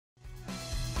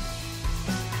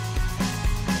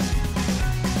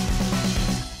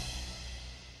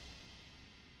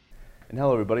And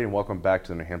hello, everybody, and welcome back to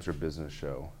the New Hampshire Business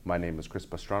Show. My name is Chris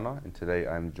Pastrana, and today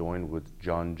I'm joined with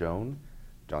John Jones,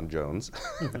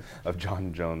 of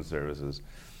John Jones Services.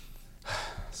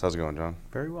 So how's it going, John?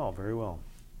 Very well, very well,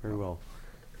 very well.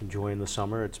 Enjoying the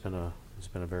summer. It's been a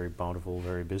very bountiful,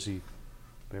 very busy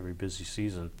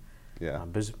season. Yeah.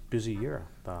 Busy year.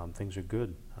 Things are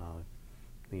good.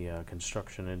 The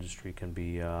construction industry can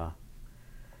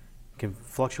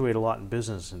fluctuate a lot in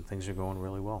business, and things are going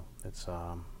really well.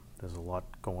 There's a lot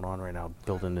going on right now.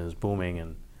 Building is booming,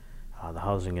 and the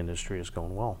housing industry is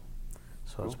going well.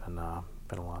 So Cool. It's been a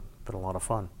lot of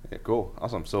fun. Yeah, cool,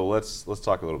 awesome. So let's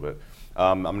talk a little bit.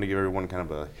 I'm going to give everyone kind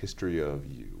of a history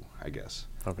of you, I guess.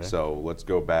 Okay. So let's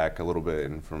go back a little bit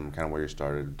and from kind of where you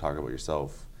started, talk about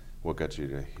yourself. What got you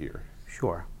to here?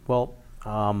 Sure. Well,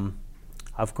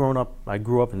 I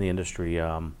grew up in the industry.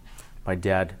 My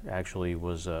dad actually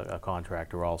was a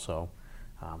contractor also,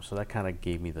 so that kind of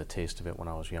gave me the taste of it when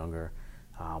I was younger.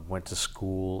 Went to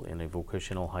school in a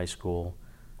vocational high school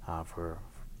for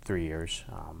 3 years,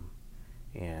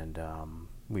 and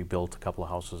we built a couple of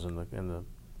houses in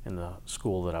the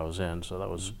school that I was in. So that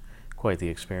was quite the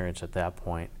experience at that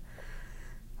point.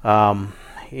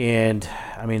 And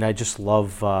I mean, I just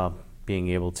love being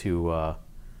able to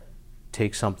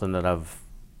take something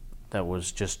that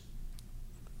was just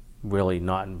really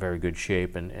not in very good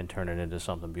shape and turn it into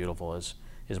something beautiful is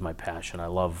my passion. I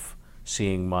love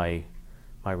seeing my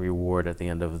reward at the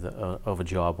end of a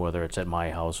job, whether it's at my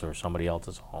house or somebody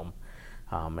else's home.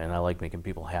 And I like making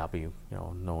people happy,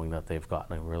 knowing that they've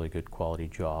gotten a really good quality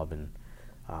job, and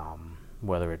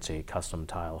whether it's a custom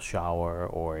tile shower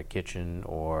or a kitchen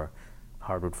or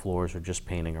hardwood floors or just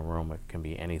painting a room. It can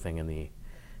be anything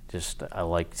I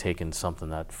like taking something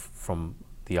that from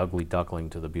the ugly duckling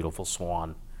to the beautiful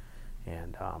swan.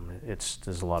 And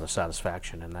there's a lot of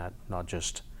satisfaction in that, not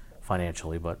just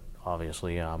financially, but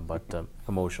obviously, but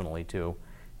emotionally too.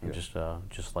 And Yeah.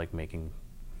 just like making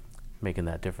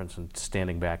that difference and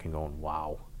standing back and going,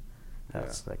 wow,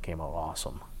 that came out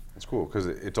awesome. It's cool because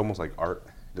it's almost like art,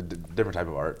 different type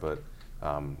of art, but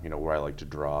where I like to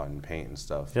draw and paint and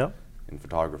stuff. Yep. In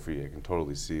photography, I can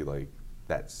totally see like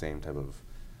that same type of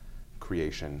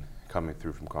creation coming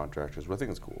through from contractors. But I think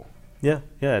it's cool. Yeah,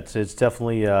 it's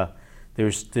definitely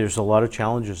there's a lot of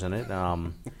challenges in it.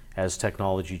 As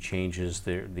technology changes,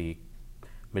 the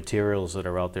materials that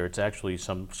are out there, it's actually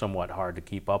somewhat hard to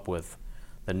keep up with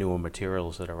the newer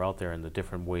materials that are out there and the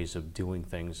different ways of doing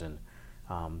things, and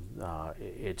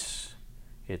it's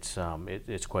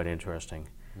quite interesting.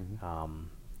 Mm-hmm.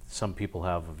 Some people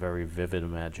have a very vivid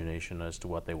imagination as to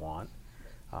what they want.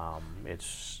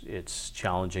 It's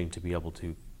challenging to be able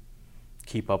to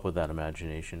keep up with that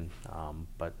imagination,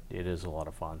 but it is a lot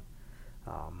of fun.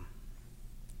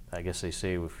 I guess they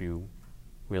say if you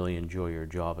really enjoy your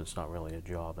job, it's not really a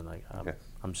job, and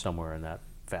I'm somewhere in that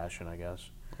fashion, I guess.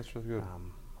 That's really good.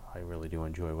 I really do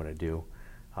enjoy what I do.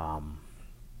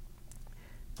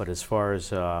 But as far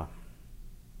as I'm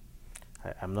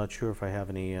not sure if I have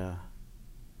anything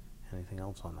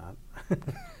else on that.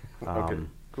 Okay,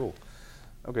 cool.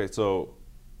 Okay, so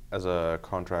as a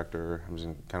contractor, I'm just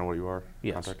kind of what you are?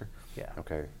 Yes. Contractor? Yeah.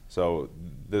 Okay, so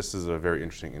this is a very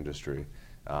interesting industry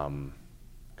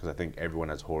because I think everyone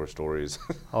has horror stories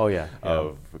Oh yeah.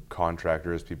 of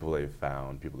contractors, people they've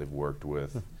found, people they've worked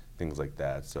with, things like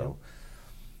that. So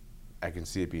I can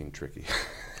see it being tricky.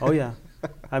 Oh yeah.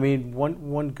 I mean,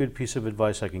 one good piece of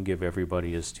advice I can give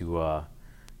everybody is to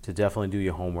definitely do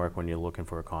your homework when you're looking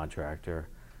for a contractor.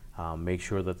 Make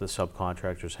sure that the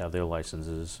subcontractors have their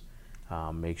licenses.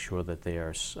 Make sure that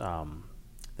they're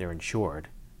insured.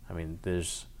 I mean,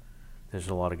 there's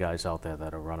a lot of guys out there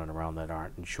that are running around that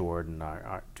aren't insured and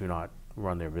do not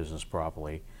run their business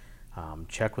properly.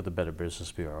 Check with the Better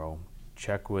Business Bureau.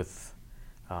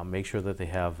 Make sure that they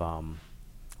have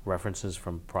references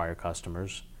from prior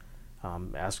customers.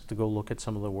 Ask to go look at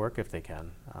some of the work if they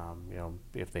can,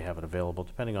 if they have it available,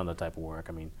 depending on the type of work.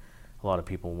 I mean, a lot of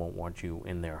people won't want you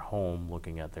in their home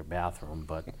looking at their bathroom,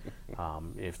 but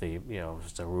if if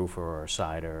it's a roofer or a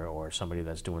sider or somebody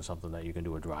that's doing something that you can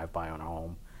do a drive-by on a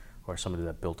home, or somebody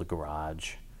that built a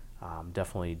garage,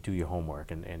 definitely do your homework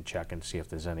and check and see if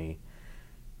there's any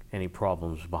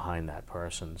problems behind that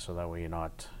person, so that way you're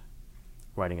not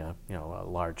writing a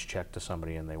large check to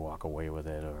somebody and they walk away with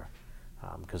it, or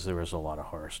because there is a lot of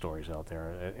horror stories out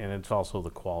there, and it's also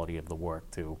the quality of the work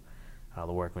too.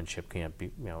 The workmanship can't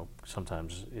be,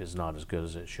 sometimes is not as good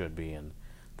as it should be, and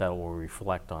that will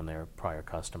reflect on their prior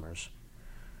customers.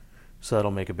 So that'll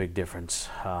make a big difference.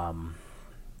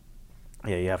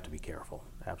 Yeah, you have to be careful,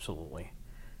 absolutely.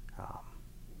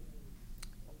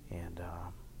 And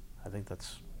I think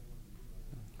that's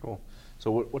Cool.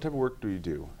 So what type of work do you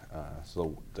do?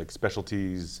 So like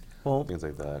specialties, Well, things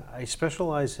like that. I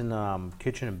specialize in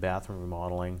kitchen and bathroom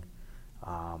remodeling.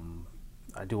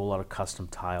 I do a lot of custom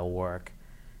tile work.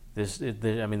 There's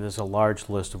a large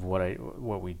list of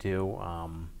what we do.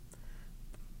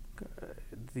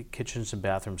 The kitchens and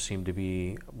bathrooms seem to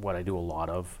be what I do a lot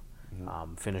of.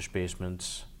 Finished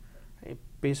basements,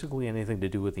 basically anything to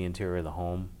do with the interior of the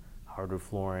home, hardwood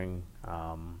flooring,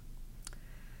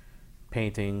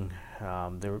 painting.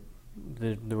 There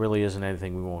really isn't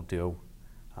anything we won't do.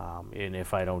 And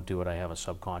if I don't do it, I have a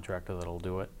subcontractor that'll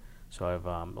do it. So I have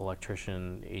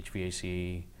electrician,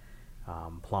 HVAC,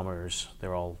 plumbers.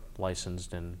 They're all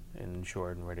licensed and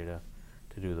insured and ready to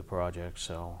do the project.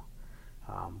 So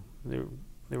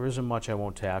there isn't much I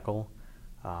won't tackle.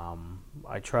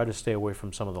 I try to stay away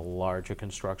from some of the larger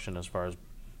construction as far as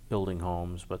building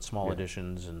homes, but small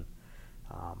additions and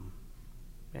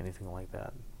anything like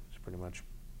that is pretty much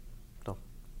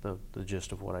the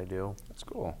gist of what I do. That's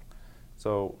cool.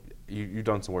 So you've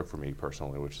done some work for me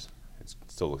personally, which it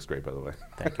still looks great, by the way.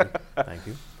 Thank you. Thank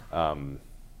you.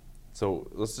 So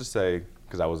let's just say,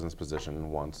 because I was in this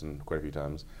position once and quite a few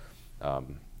times,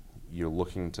 you're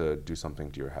looking to do something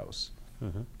to your house.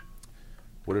 Mm-hmm.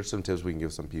 What are some tips we can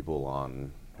give some people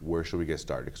on where should we get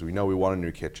started? Because we know we want a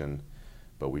new kitchen,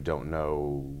 but we don't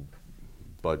know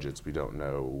budgets. We don't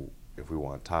know if we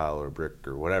want tile or brick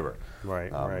or whatever.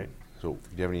 Right, right. So do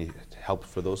you have any help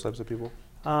for those types of people?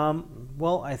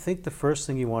 Well, I think the first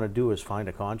thing you want to do is find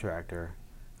a contractor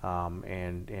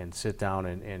and sit down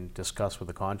and discuss with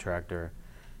the contractor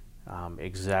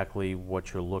exactly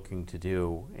what you're looking to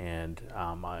do. And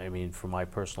I mean, from my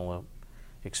personal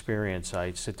experience,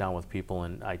 I sit down with people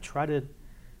and I try to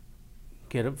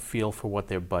get a feel for what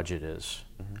their budget is.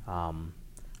 Mm-hmm.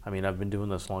 I mean, I've been doing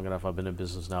this long enough. I've been in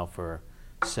business now for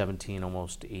 17,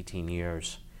 almost 18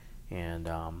 years. And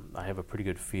I have a pretty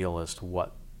good feel as to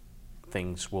what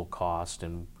things will cost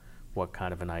and what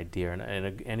kind of an idea.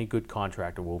 And any good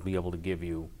contractor will be able to give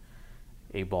you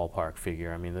a ballpark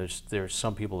figure. I mean, there's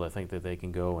some people that think that they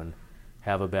can go and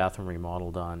have a bathroom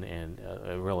remodel done and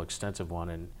a real extensive one,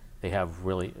 and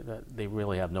they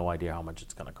really have no idea how much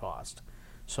it's going to cost.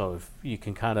 So if you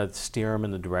can kind of steer them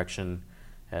in the direction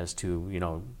as to, you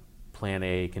know, Plan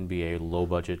A can be a low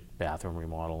budget bathroom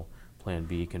remodel, Plan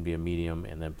B can be a medium,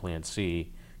 and then Plan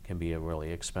C can be a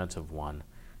really expensive one,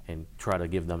 and try to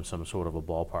give them some sort of a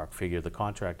ballpark figure. The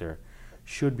contractor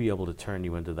should be able to turn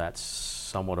you into that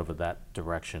somewhat of that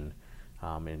direction,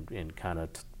 and kind of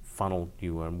funnel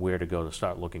you on where to go to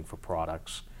start looking for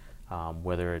products,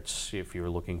 whether it's if you're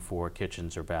looking for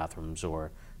kitchens or bathrooms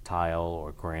or tile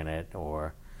or granite,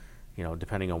 or, you know,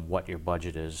 depending on what your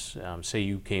budget is. Say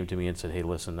you came to me and said, hey,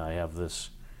 listen, I have this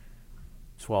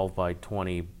 12 by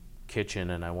 20 kitchen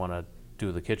and I want to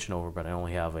do the kitchen over, but I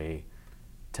only have a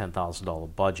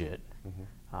 $10,000 budget.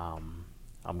 Mm-hmm.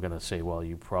 I'm going to say, well,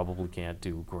 you probably can't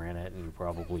do granite, and you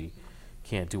probably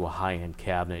can't do a high-end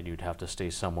cabinet. You'd have to stay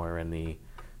somewhere in the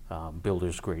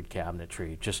builder's grade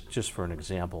cabinetry, just for an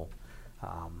example.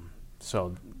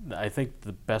 So I think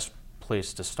the best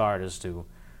place to start is to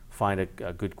find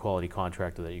a good quality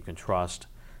contractor that you can trust.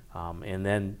 And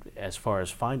then as far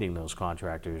as finding those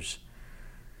contractors,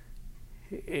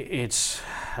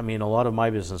 I mean, a lot of my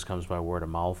business comes by word of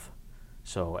mouth.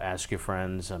 So ask your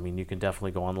friends. I mean, you can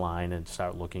definitely go online and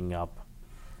start looking up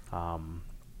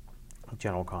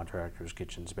general contractors,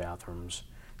 kitchens, bathrooms,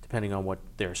 depending on what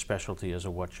their specialty is or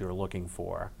what you're looking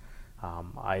for.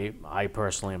 I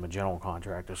personally am a general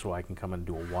contractor, so I can come and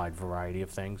do a wide variety of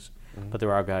things. Mm-hmm. But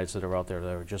there are guys that are out there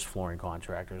that are just flooring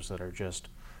contractors, that are just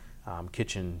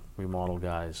kitchen remodel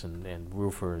guys and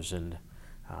roofers, and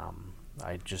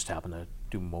I just happen to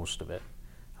do most of it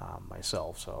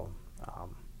myself. So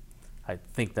I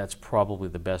think that's probably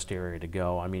the best area to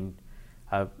go. I mean,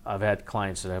 I've had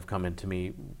clients that have come to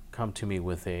me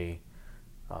with a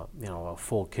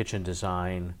full kitchen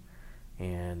design,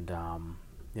 and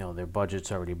their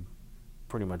budget's already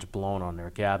pretty much blown on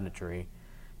their cabinetry,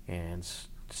 and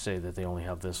say that they only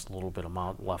have this little bit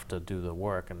amount left to do the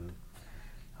work. And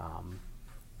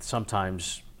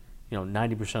sometimes,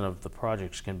 90% of the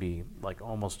projects can be like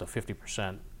almost a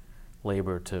 50%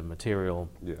 labor to material.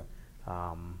 Yeah.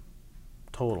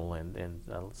 Total, and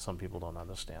some people don't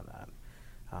understand that.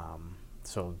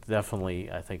 So definitely,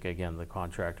 I think, again, the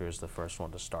contractor is the first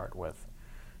one to start with,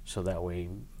 so that way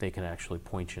they can actually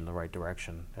point you in the right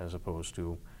direction, as opposed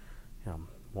to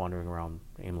wandering around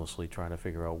aimlessly trying to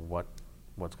figure out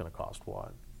what's going to cost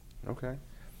what. Okay.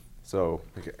 So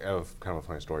I have kind of a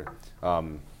funny story.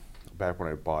 Back when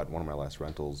I bought one of my last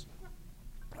rentals,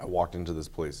 I walked into this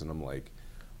place and I'm like,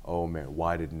 oh man,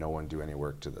 why did no one do any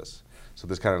work to this? So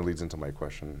this kind of leads into my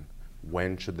question.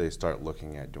 When should they start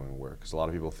looking at doing work? Because a lot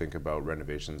of people think about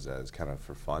renovations as kind of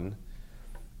for fun,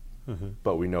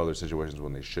 but we know there's situations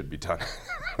when they should be done.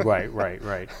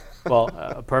 Right. Well,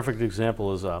 a perfect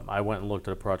example is I went and looked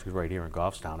at a project right here in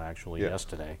Goffstown actually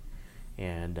yesterday,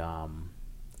 and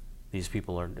these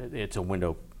people it's a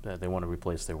window, they want to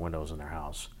replace their windows in their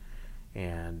house,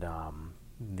 and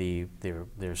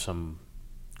there's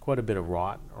quite a bit of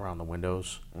rot around the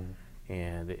windows,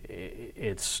 and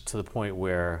it's to the point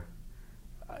where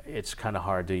it's kind of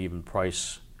hard to even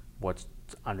price what's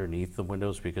underneath the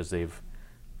windows, because they've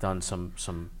done some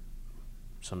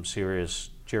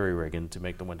serious jerry rigging to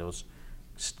make the windows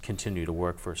continue to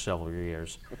work for several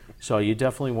years. So you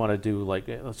definitely want to do, like,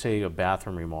 let's say a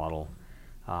bathroom remodel.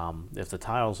 If the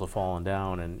tiles are falling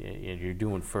down and you're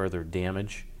doing further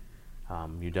damage,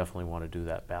 you definitely want to do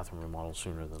that bathroom remodel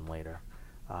sooner than later.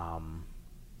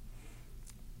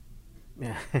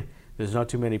 There's not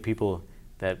too many people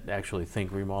that actually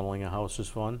think remodeling a house is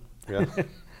fun. Yeah.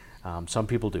 Some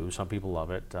people do. Some people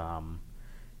love it.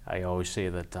 I always say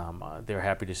that they're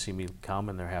happy to see me come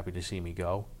and they're happy to see me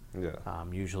go. Yeah.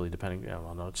 Usually, depending,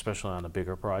 especially on the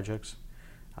bigger projects,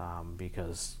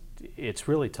 because it's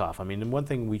really tough. I mean, the one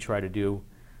thing we try to do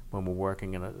when we're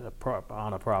working in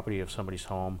on a property of somebody's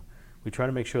home, we try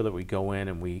to make sure that we go in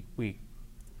and we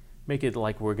make it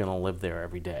like we're going to live there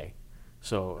every day.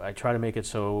 So I try to make it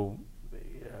so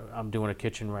I'm doing a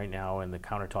kitchen right now and the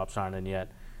countertops aren't in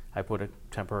yet. I put a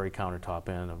temporary countertop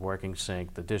in, a working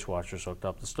sink, the dishwasher's hooked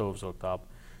up, the stove's hooked up,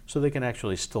 so they can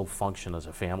actually still function as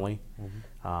a family.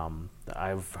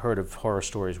 I've heard of horror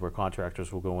stories where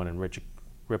contractors will go in and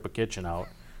rip a kitchen out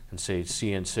and say,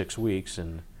 see you in 6 weeks,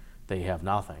 and they have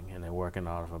nothing, and they're working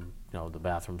out of the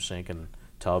bathroom sink and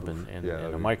tub and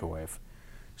a microwave.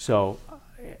 So,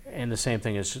 and the same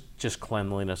thing is just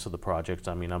cleanliness of the project.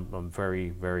 I mean, I'm very,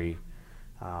 very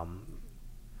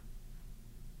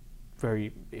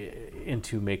very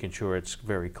into making sure it's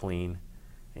very clean,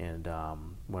 and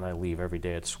when I leave every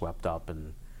day it's swept up,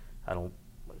 and I want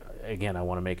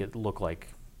to make it look like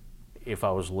if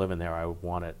I was living there I would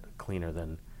want it cleaner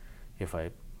than if I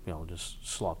just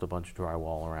slopped a bunch of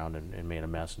drywall around and made a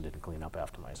mess and didn't clean up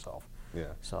after myself.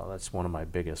 Yeah. So that's one of my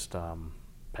biggest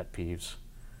pet peeves,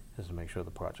 is to make sure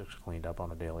the project's cleaned up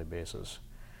on a daily basis.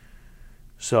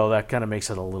 So that kind of makes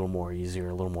it a little more easier,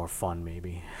 a little more fun,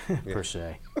 maybe, per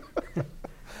se.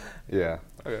 Yeah.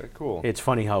 Okay. Cool. It's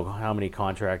funny how many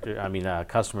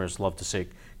customers love to say,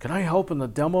 "Can I help in the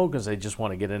demo?" Because they just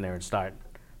want to get in there and start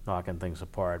knocking things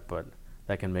apart. But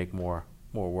that can make more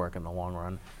work in the long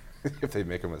run. If they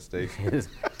make a mistake.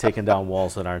 Taking down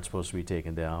walls that aren't supposed to be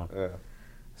taken down. Yeah.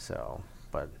 So,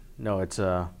 but no, it's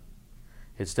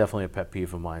definitely a pet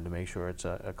peeve of mine to make sure it's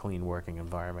a clean working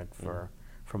environment for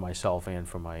myself and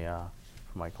for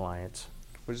my clients.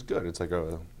 Which is good. It's like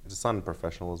it's a sign of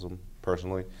professionalism,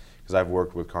 personally, because I've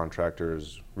worked with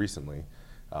contractors recently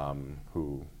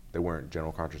who they weren't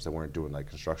general contractors. They weren't doing like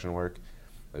construction work.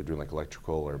 They're doing like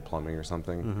electrical or plumbing or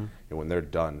something. And when they're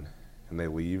done and they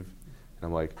leave, and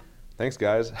I'm like, "Thanks,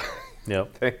 guys.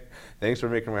 Yep. Thanks for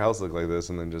making my house look like this,"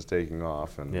 and then just taking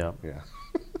off. And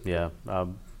yeah.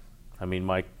 I mean,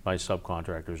 my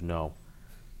subcontractors know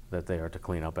that they are to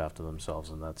clean up after themselves,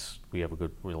 and we have a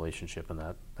good relationship in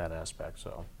that aspect.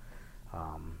 So,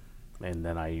 and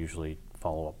then I usually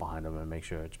follow up behind them and make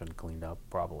sure it's been cleaned up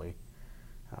properly.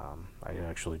 I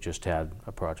actually just had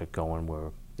a project going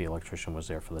where the electrician was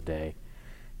there for the day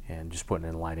and just putting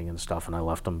in lighting and stuff, and I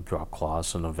left him drop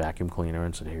cloths and a vacuum cleaner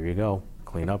and said, "Here you go,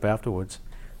 clean up afterwards."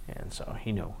 And so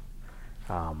he knew.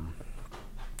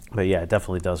 But yeah, it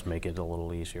definitely does make it a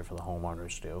little easier for the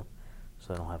homeowners too,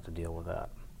 so they don't have to deal with that.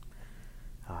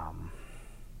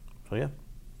 So yeah.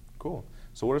 Cool.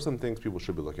 So what are some things people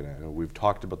should be looking at? We've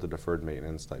talked about the deferred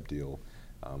maintenance type deal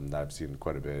that I've seen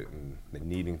quite a bit, and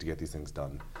needing to get these things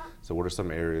done. So what are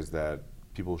some areas that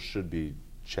people should be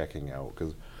checking out?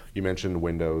 Because you mentioned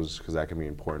windows, because that can be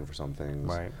important for some things.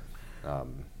 Right.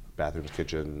 Bathrooms,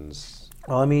 kitchens.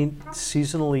 Well, I mean,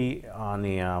 seasonally on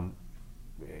the,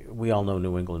 we all know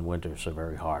New England winters are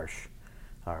very harsh,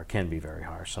 or can be very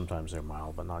harsh. Sometimes they're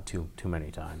mild, but not too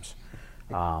many times.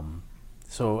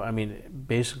 So, I mean,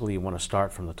 basically you want to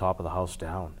start from the top of the house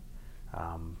down.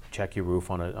 Check your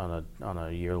roof on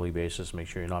a yearly basis. Make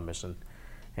sure you're not missing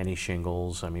any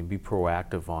shingles. I mean, be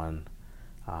proactive on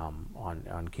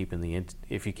keeping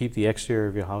if you keep the exterior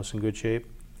of your house in good shape,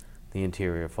 the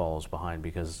interior follows behind,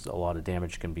 because a lot of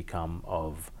damage can become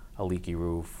of a leaky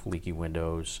roof, leaky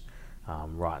windows,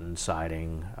 rotten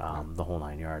siding, the whole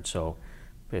 9 yards. So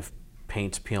if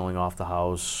paint's peeling off the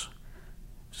house,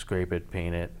 scrape it,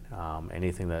 paint it,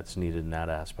 anything that's needed in that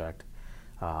aspect.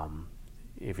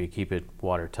 If you keep it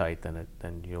watertight, then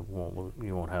you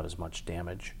won't have as much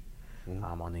damage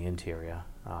on the interior.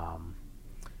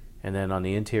 And then on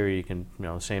the interior, you can,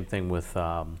 same thing with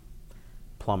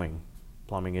plumbing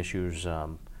issues. A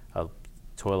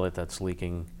toilet that's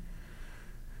leaking,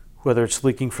 whether it's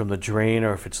leaking from the drain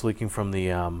or if it's leaking from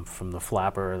the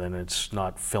flapper, then it's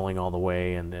not filling all the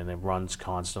way and it runs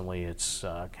constantly. It's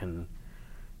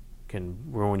can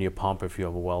ruin your pump if you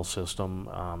have a well system.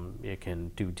 It can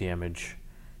do damage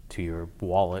to your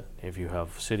wallet if you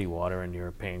have city water and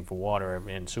you're paying for water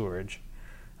and sewerage.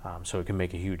 So it can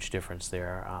make a huge difference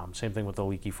there. Same thing with a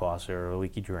leaky faucet or a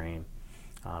leaky drain.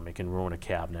 It can ruin a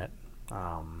cabinet.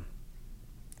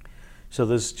 So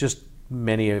there's just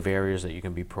many of areas that you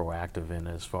can be proactive in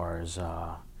as far as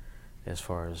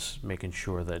making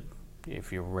sure that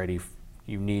if you're ready,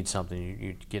 you need something,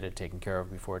 you get it taken care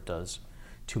of before it does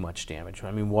too much damage.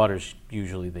 I mean, water's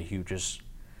usually the hugest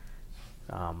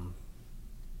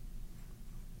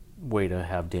way to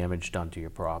have damage done to your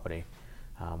property,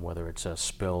 whether it's a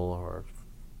spill or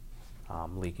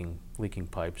leaking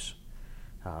pipes.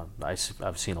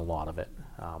 I've seen a lot of it.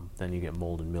 Then you get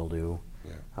mold and mildew.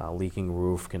 Yeah. Leaking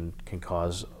roof can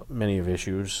cause many of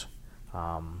issues.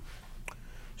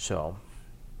 So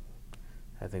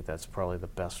I think that's probably the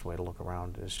best way to look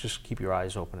around, is just keep your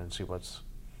eyes open and see what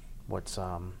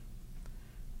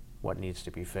needs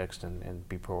to be fixed and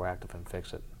be proactive and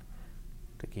fix it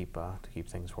to keep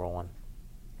things rolling.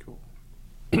 Cool.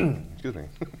 Excuse me.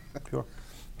 Sure.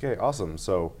 Okay, awesome.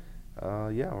 So,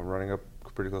 yeah, we're running up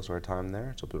pretty close to our time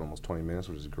there. It's up to almost 20 minutes,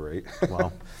 which is great.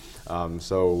 Wow.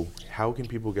 So how can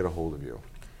people get a hold of you?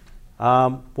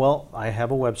 Well, I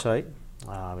have a website.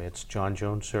 It's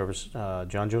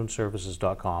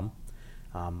johnjonesservices.com.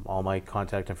 All my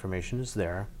contact information is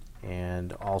there.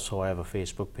 And also I have a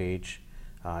Facebook page,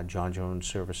 John Jones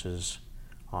Services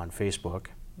on Facebook.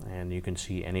 And you can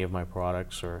see any of my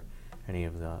products or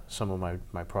some of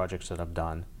my projects that I've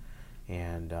done.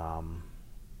 And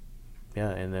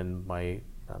yeah, and then do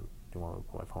you want to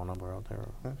put my phone number out there?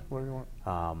 Whatever you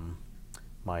want.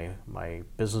 My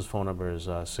business phone number is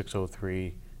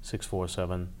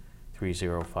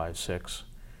 603-647-3056,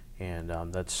 and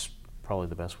that's probably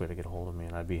the best way to get a hold of me.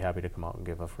 And I'd be happy to come out and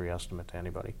give a free estimate to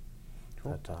anybody.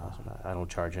 Cool. Awesome. I don't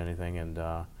charge anything, and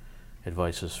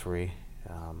advice is free.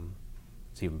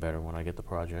 It's even better when I get the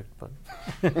project, but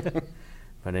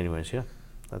but anyways, yeah,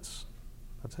 that's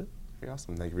it. Okay,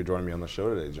 awesome. Thank you for joining me on the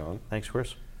show today, John. Thanks,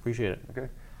 Chris. Appreciate it. Okay.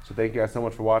 So thank you guys so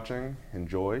much for watching.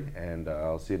 Enjoy, and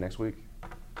I'll see you next week.